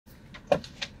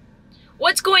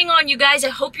What's going on, you guys? I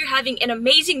hope you're having an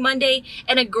amazing Monday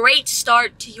and a great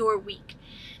start to your week.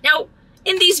 Now,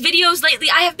 in these videos lately,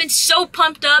 I have been so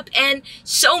pumped up and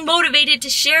so motivated to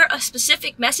share a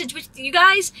specific message with you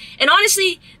guys. And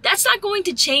honestly, that's not going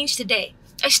to change today.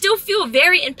 I still feel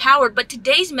very empowered, but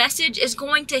today's message is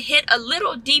going to hit a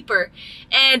little deeper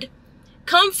and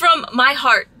come from my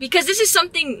heart, because this is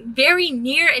something very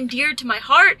near and dear to my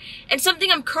heart and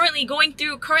something I'm currently going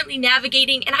through, currently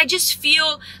navigating, and I just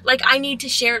feel like I need to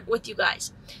share it with you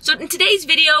guys. So in today's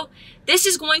video, this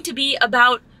is going to be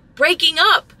about breaking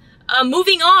up,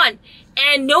 moving on,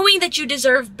 and knowing that you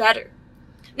deserve better.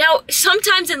 Now,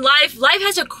 sometimes in life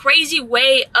has a crazy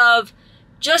way of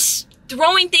just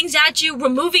throwing things at you,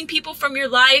 removing people from your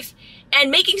life, and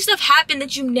making stuff happen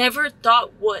that you never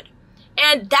thought would.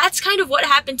 And that's kind of what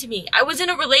happened to me. I was in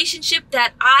a relationship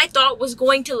that I thought was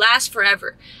going to last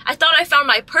forever. I thought I found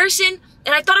my person,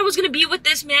 and I thought I was going to be with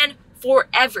this man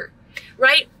forever,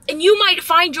 right? And you might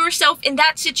find yourself in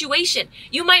that situation.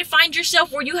 You might find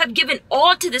yourself where you have given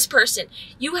all to this person.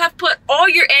 You have put all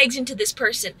your eggs into this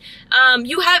person.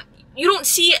 You don't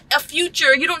see a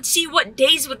future. You don't see what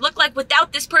days would look like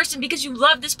without this person because you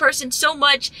love this person so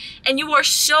much and you are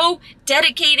so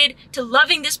dedicated to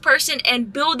loving this person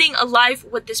and building a life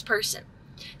with this person.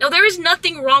 Now, there is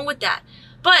nothing wrong with that,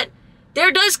 but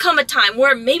there does come a time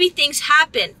where maybe things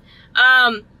happen.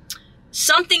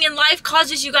 Something in life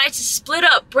causes you guys to split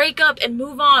up, break up, and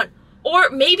move on. Or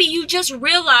maybe you just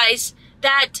realize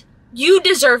that you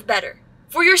deserve better.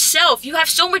 For yourself, you have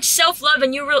so much self-love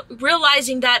and you're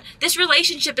realizing that this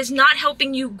relationship is not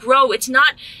helping you grow. It's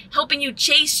not helping you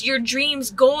chase your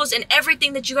dreams, goals, and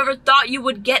everything that you ever thought you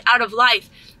would get out of life.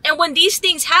 And when these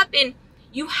things happen,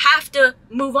 you have to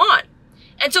move on.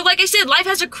 And so, like I said, life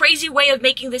has a crazy way of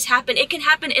making this happen. It can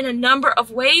happen in a number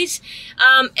of ways.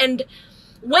 And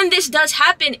when this does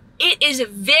happen, it is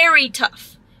very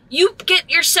tough. You get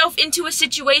yourself into a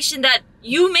situation that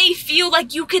you may feel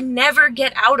like you can never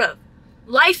get out of.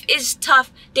 Life is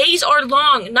tough. Days are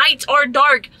long, nights are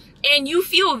dark, and you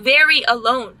feel very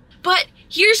alone. But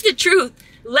here's the truth.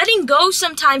 Letting go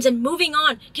sometimes and moving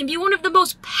on can be one of the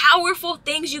most powerful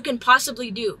things you can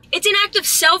possibly do. It's an act of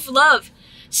self-love,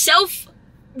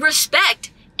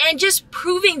 self-respect, and just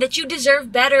proving that you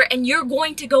deserve better and you're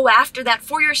going to go after that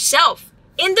for yourself.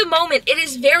 In the moment, it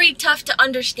is very tough to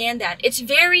understand that. It's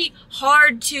very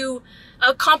hard to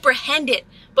comprehend it,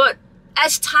 but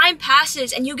as time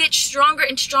passes and you get stronger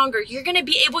and stronger, you're going to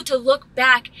be able to look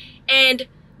back and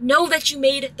know that you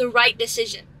made the right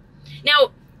decision.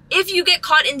 Now, if you get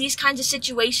caught in these kinds of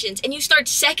situations and you start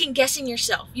second guessing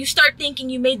yourself, you start thinking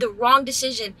you made the wrong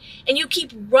decision and you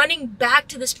keep running back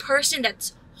to this person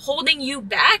that's holding you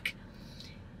back,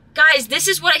 guys, this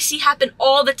is what I see happen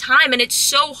all the time, and it's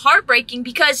so heartbreaking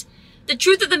because the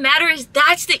truth of the matter is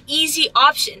that's the easy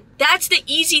option. That's the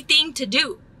easy thing to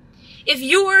do. If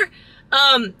you're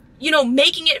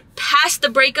making it past the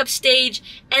breakup stage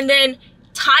and then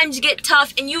times get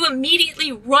tough and you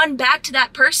immediately run back to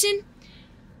that person,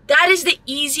 that is the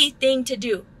easy thing to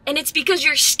do. And it's because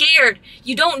you're scared.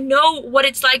 You don't know what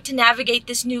it's like to navigate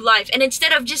this new life. And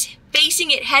instead of just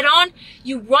facing it head on,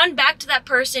 you run back to that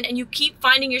person and you keep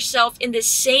finding yourself in this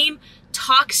same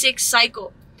toxic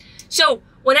cycle. So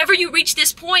whenever you reach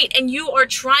this point and you are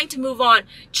trying to move on,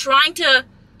 trying to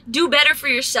do better for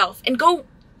yourself and go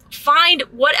find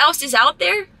what else is out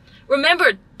there,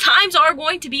 remember, times are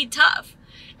going to be tough.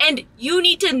 And you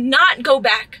need to not go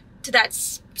back to that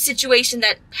situation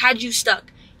that had you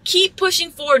stuck. Keep pushing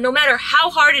forward no matter how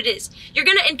hard it is. You're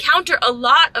going to encounter a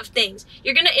lot of things.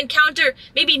 You're going to encounter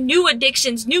maybe new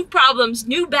addictions, new problems,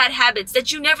 new bad habits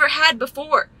that you never had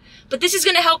before. But this is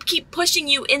going to help keep pushing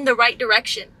you in the right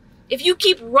direction. If you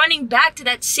keep running back to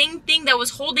that same thing that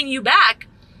was holding you back,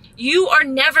 you are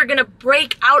never going to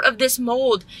break out of this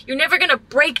mold. You're never going to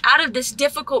break out of this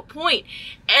difficult point.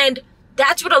 And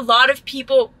that's what a lot of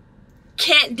people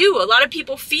can't do. A lot of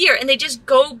people fear and they just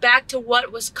go back to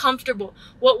what was comfortable,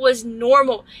 what was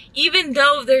normal, even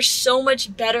though there's so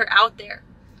much better out there.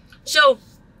 So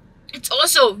it's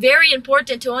also very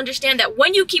important to understand that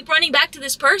when you keep running back to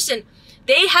this person,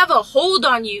 they have a hold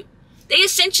on you. They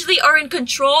essentially are in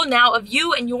control now of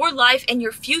you and your life and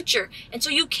your future. And so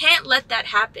you can't let that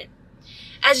happen.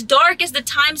 As dark as the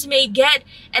times may get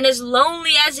and as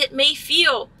lonely as it may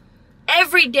feel,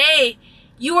 every day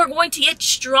you are going to get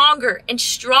stronger and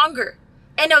stronger.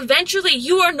 And eventually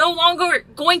you are no longer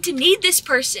going to need this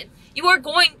person. You are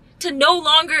going to no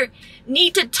longer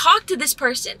need to talk to this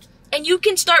person. And you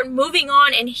can start moving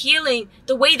on and healing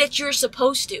the way that you're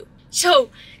supposed to. So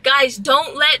guys,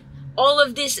 don't let all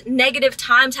of these negative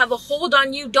times have a hold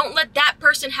on you. Don't let that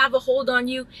person have a hold on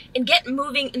you, and get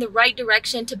moving in the right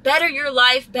direction to better your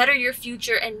life, better your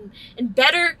future, and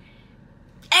better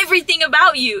everything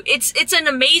about you. It's an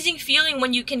amazing feeling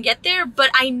when you can get there, but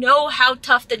I know how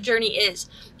tough the journey is.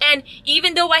 And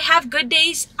even though I have good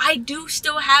days, I do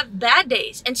still have bad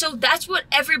days. And so that's what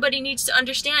everybody needs to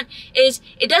understand, is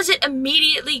it doesn't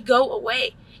immediately go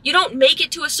away. You don't make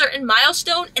it to a certain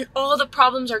milestone and all the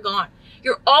problems are gone.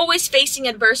 You're always facing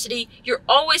adversity. You're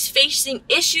always facing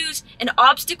issues and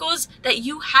obstacles that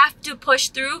you have to push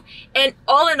through. And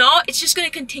all in all, it's just going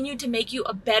to continue to make you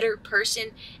a better person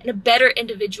and a better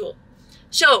individual.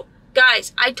 So,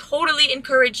 guys, I totally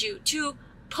encourage you to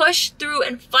push through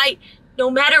and fight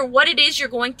no matter what it is you're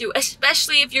going through,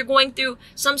 especially if you're going through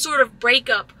some sort of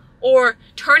breakup or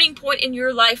turning point in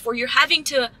your life where you're having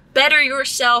to better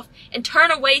yourself and turn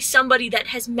away somebody that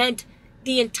has meant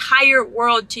the entire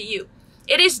world to you.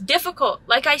 It is difficult,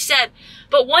 like I said,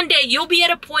 but one day you'll be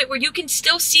at a point where you can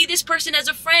still see this person as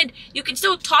a friend. You can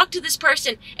still talk to this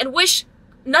person and wish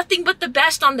nothing but the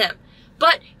best on them.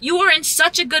 But you are in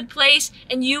such a good place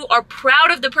and you are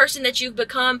proud of the person that you've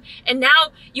become. And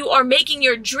now you are making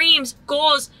your dreams,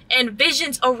 goals, and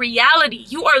visions a reality.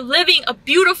 You are living a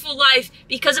beautiful life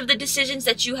because of the decisions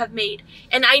that you have made.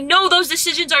 And I know those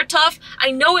decisions are tough.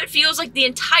 I know it feels like the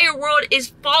entire world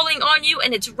is falling on you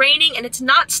and it's raining and it's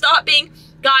not stopping.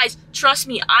 Guys, trust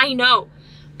me, I know.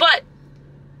 But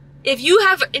if you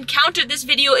have encountered this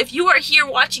video, if you are here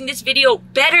watching this video,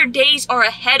 better days are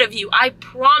ahead of you. I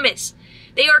promise.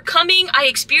 They are coming. I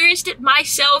experienced it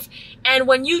myself. And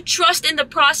when you trust in the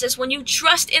process, when you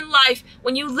trust in life,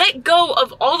 when you let go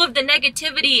of all of the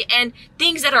negativity and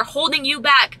things that are holding you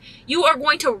back, you are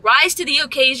going to rise to the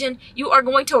occasion. You are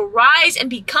going to rise and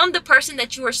become the person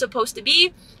that you are supposed to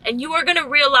be. And you are going to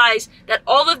realize that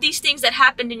all of these things that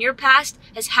happened in your past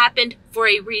has happened for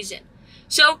a reason.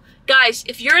 So, guys,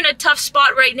 if you're in a tough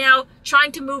spot right now,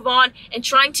 trying to move on and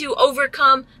trying to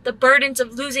overcome the burdens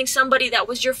of losing somebody that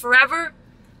was your forever,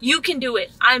 you can do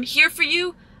it. I'm here for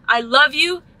you. I love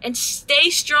you, and stay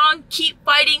strong, keep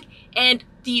fighting, and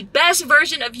the best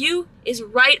version of you is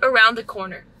right around the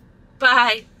corner.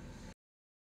 Bye.